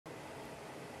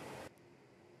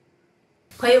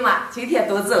朋友们，今天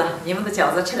冬至了，你们的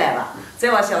饺子吃来了。在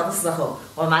我小的时候，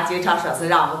我妈经常说是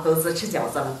让我们冬至吃饺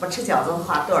子了，不吃饺子的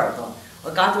话肚儿痛。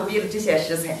我刚准备了这些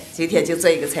食材，今天就做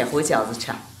一个彩虹饺子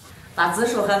吃。把紫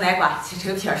薯和南瓜切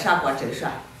成片，上锅蒸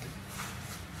涮。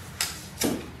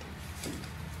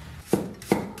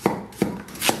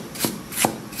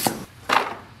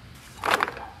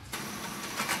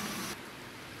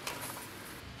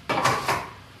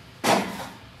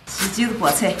洗净的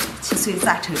菠菜切碎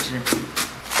榨成汁。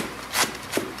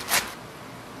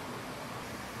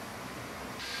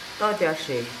倒点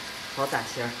水，好打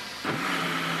馅儿。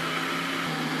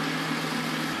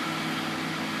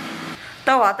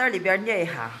到瓦袋里边捏一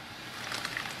下。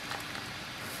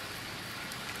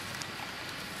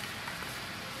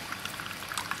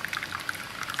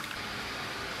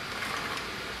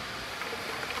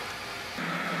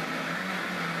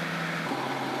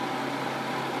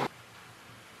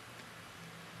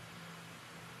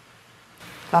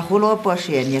把胡萝卜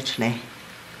水也捏出来。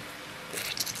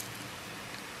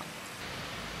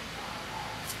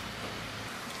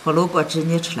胡萝卜汁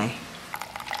捏出来，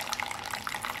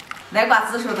南瓜、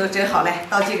紫薯都蒸好了，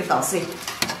倒进去捣碎。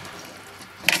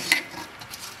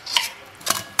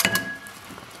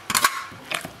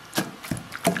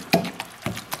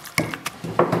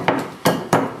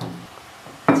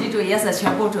几种颜色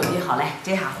全部准备好了，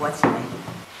这下和起来。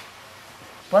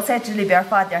菠菜汁里边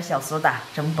放点小苏打，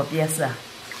这么不变色。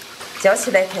搅起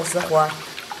来，开始和。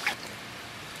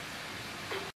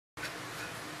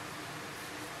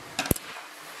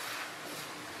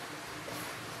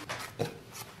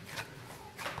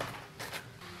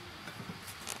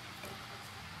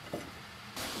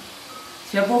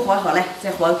全部和好了，再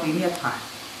和堆面团。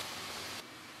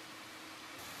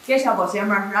盖上保鲜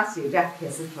膜，让醒着，开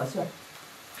始调馅。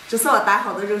这是我打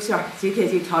好的肉馅，今天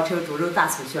就调成猪肉大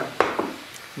粗馅。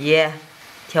盐、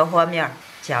调和面、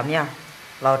姜面、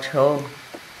老抽、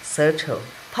生抽，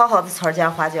泡好的葱加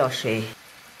花椒水，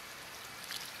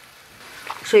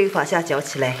水放下搅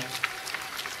起来。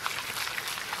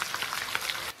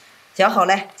搅好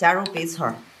了，加入白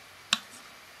葱、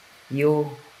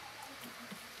油。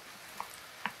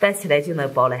拌起来就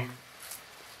能包了。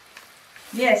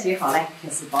面洗好了，开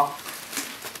始包。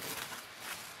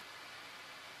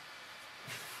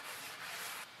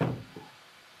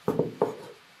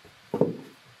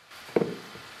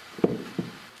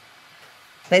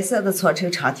白色的搓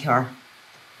成长条，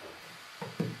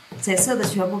彩色的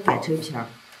全部擀成片儿。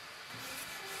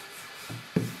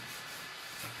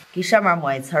给上面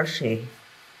抹一层水。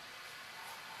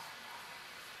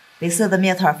白色的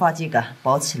面团放进去，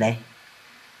包起来。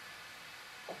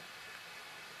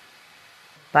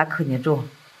把口捏住，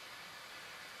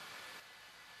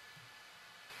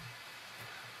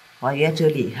往圆周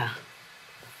里一下。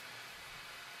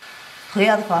同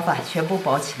样的方法全部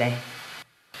包起来，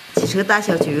切成大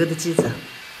小均匀的剂子。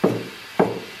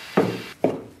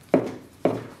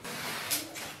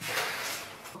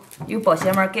用保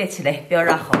鲜膜盖起来，不要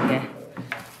让好干。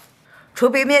纯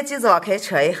白面剂子往开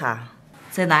扯一下，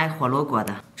再拿一火炉锅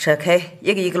的扯开，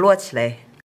一个一个摞起来。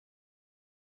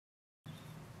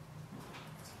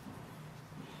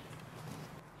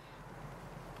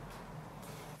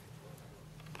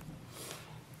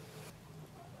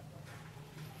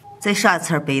再上一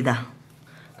层白的，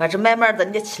把这慢慢的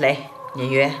捏起来，捏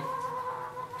圆，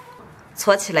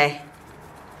搓起来，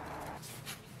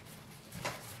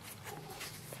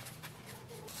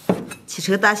切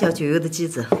成大小均匀的剂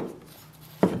子，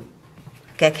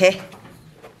擀开。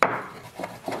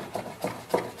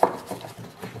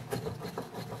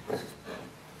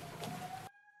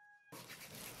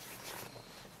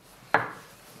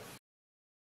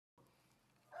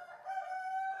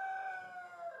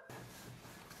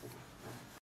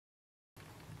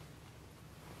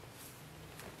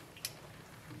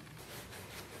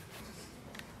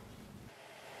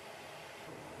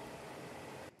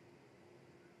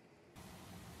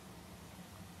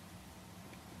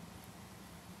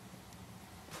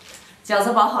饺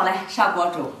子包好了，上锅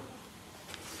煮。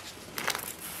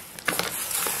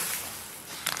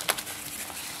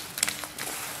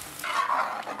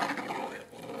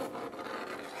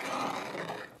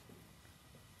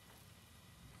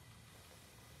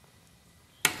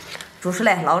煮出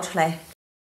来，捞出来。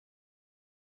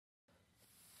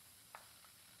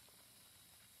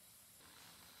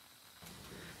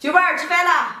九瓣儿吃饭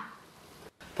了。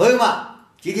朋友们，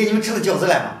今天你们吃的饺子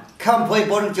来吗？看我们婆姨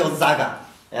包这个饺子咋个？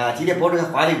哎呀，今天包这还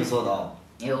花里胡哨的啊！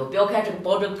哎呦，不要看这个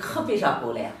包装可非常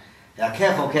够了。哎呀，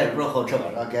看好看，不是好吃吧？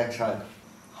让给吃。然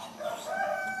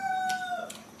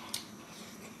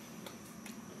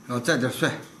后蘸点蒜。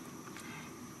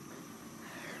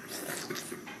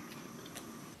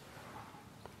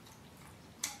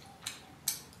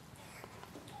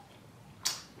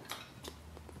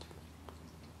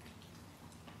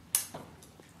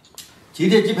今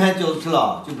天几盘饺子吃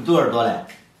了，就不走耳朵了。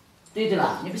对着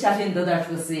了，你不相信你到那儿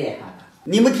出个实验看看。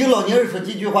你们听老年人说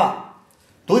几句话：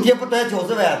冬天不端饺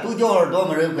子碗，都掉耳朵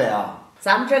没人管啊。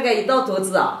咱们这个一到冬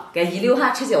至啊，跟一流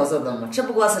还吃饺子的嘛，只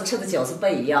不过是吃的饺子不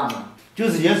一样嘛。就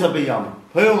是颜色不一样嘛。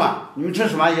朋友们，你们吃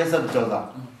什么颜色的饺子？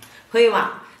朋友们，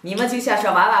你们就像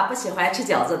说娃娃不喜欢吃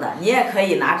饺子的，你也可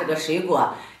以拿这个水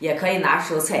果，也可以拿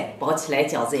蔬菜包起来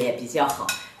饺子也比较好。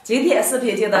今天视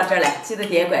频就到这儿了，记得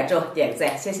点关注、点个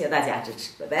赞，谢谢大家支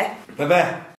持，拜拜。拜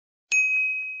拜。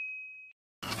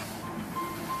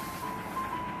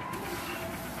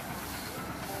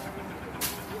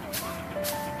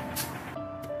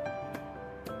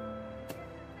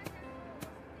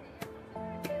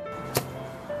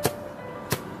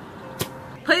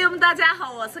朋友们，大家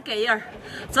好，我是改燕儿。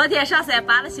昨天上山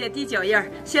拔了些地脚印儿，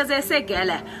现在晒干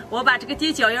了，我把这个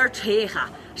地脚印儿吹一下，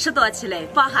拾掇起来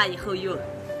放下以后用。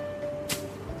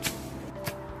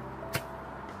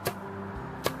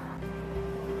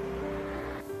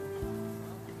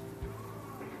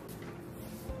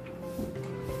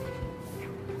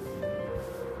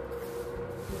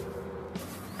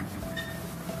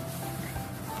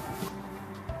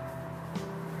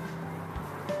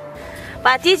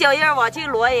把地脚印往进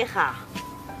摞一下。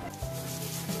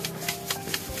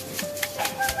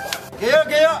给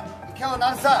样，你看我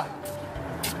拿的啥？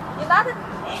你拿的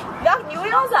两个牛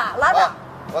腰子，拿的。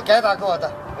我该打给我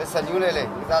的，我杀牛来了，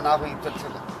你咋拿回去吃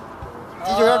了？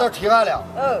地脚印都吹完了。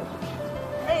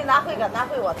那你拿回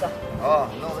我这。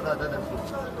弄个那。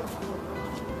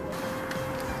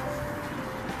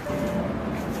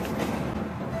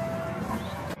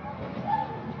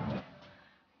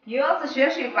牛腰子血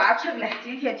水拔出来，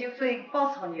今天就做一个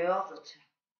爆炒牛腰子吃。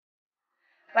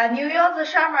把牛腰子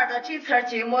上面的这层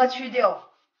筋膜去掉，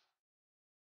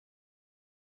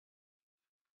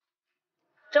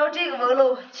照这个纹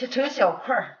路切成小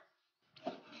块儿。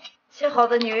切好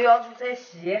的牛腰子再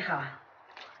洗一下，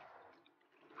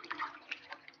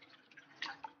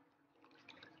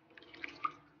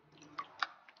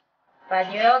把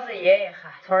牛腰子腌一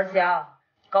下，葱姜、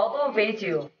高度白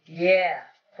酒、盐、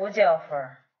胡椒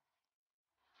粉。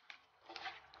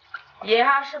腌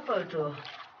20分钟，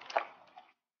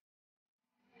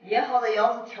腌好的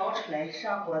腰子挑出来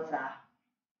上锅炸，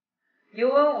油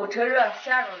温5成热，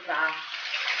下入炸，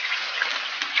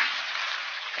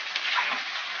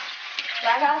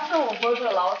炸上15分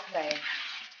钟捞出来。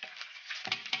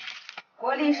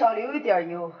锅里少留一点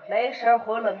油，来一勺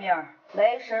红了面，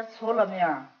来一勺粗了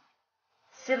面，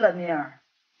细了面，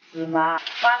芝麻、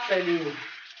花生粒，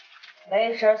来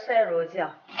一勺蒜蓉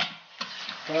酱，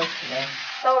倒出来。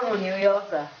倒入牛腰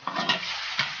子，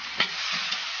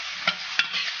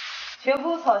全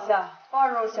部炒下，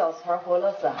放入小葱、胡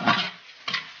萝卜，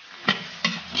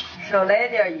少来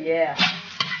点盐、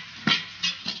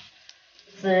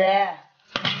孜然。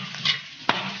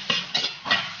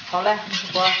好了，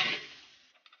出锅。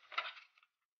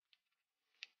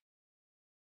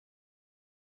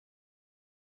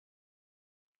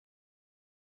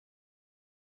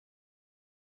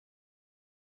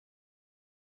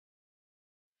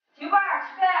酒吧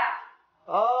吃饭。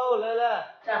来了。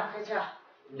这快吃。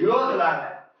牛腰子来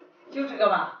了。就这个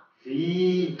嘛。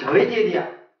稍微点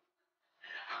点。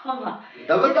好嘛。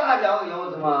那么大两个腰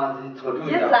子嘛，这炒成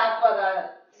这咋过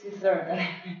的62的嘞？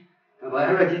我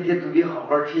还说今天准备好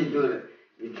好吃一顿了，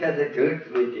你看才真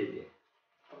这么一点点。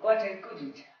不过真够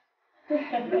就吃。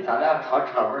咱俩尝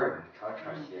尝味儿，尝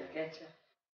尝鲜。该吃。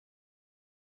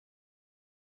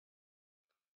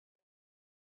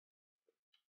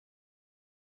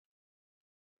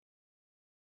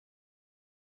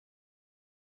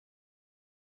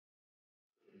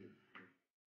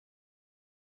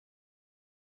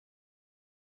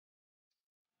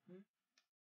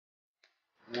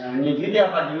你今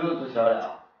天把牛肉做小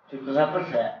了，这个还不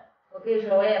晒。我跟你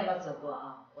说，我也没做过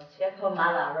啊，我全靠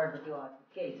麻辣味儿的给我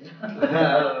盖着。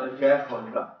真好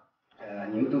吃。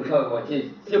你们都上过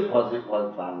这筐子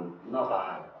饭能发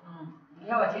下来。你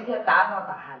看我今天打能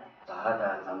打下来。打下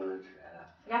来咱们能吃了。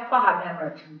人家放下慢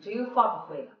慢吃，只有放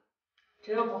不会了，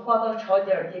只要不放到炒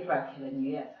底儿地方去了，你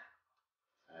也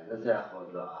咋？那才好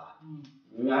吃啊。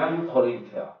你俺又炒了一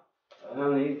菜，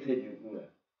俺那一菜就够了。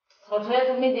炒出来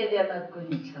都没点点那够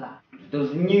你吃了。都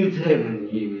是牛菜嘛，你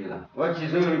以为了？我几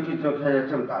岁就看见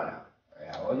这么大了。哎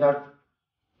呀，我想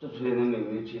做出来能美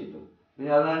味吃一顿，人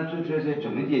家咱做出来才这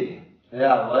么点点。哎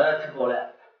呀，我也吃饱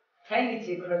了。还有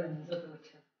几块了，你这都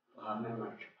吃。我还慢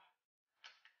慢吃吧。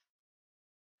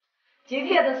今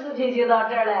天的视频就到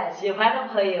这儿了，喜欢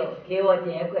的朋友给我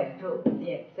点关注、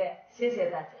点赞，谢谢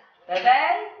大家，拜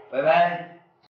拜。拜拜。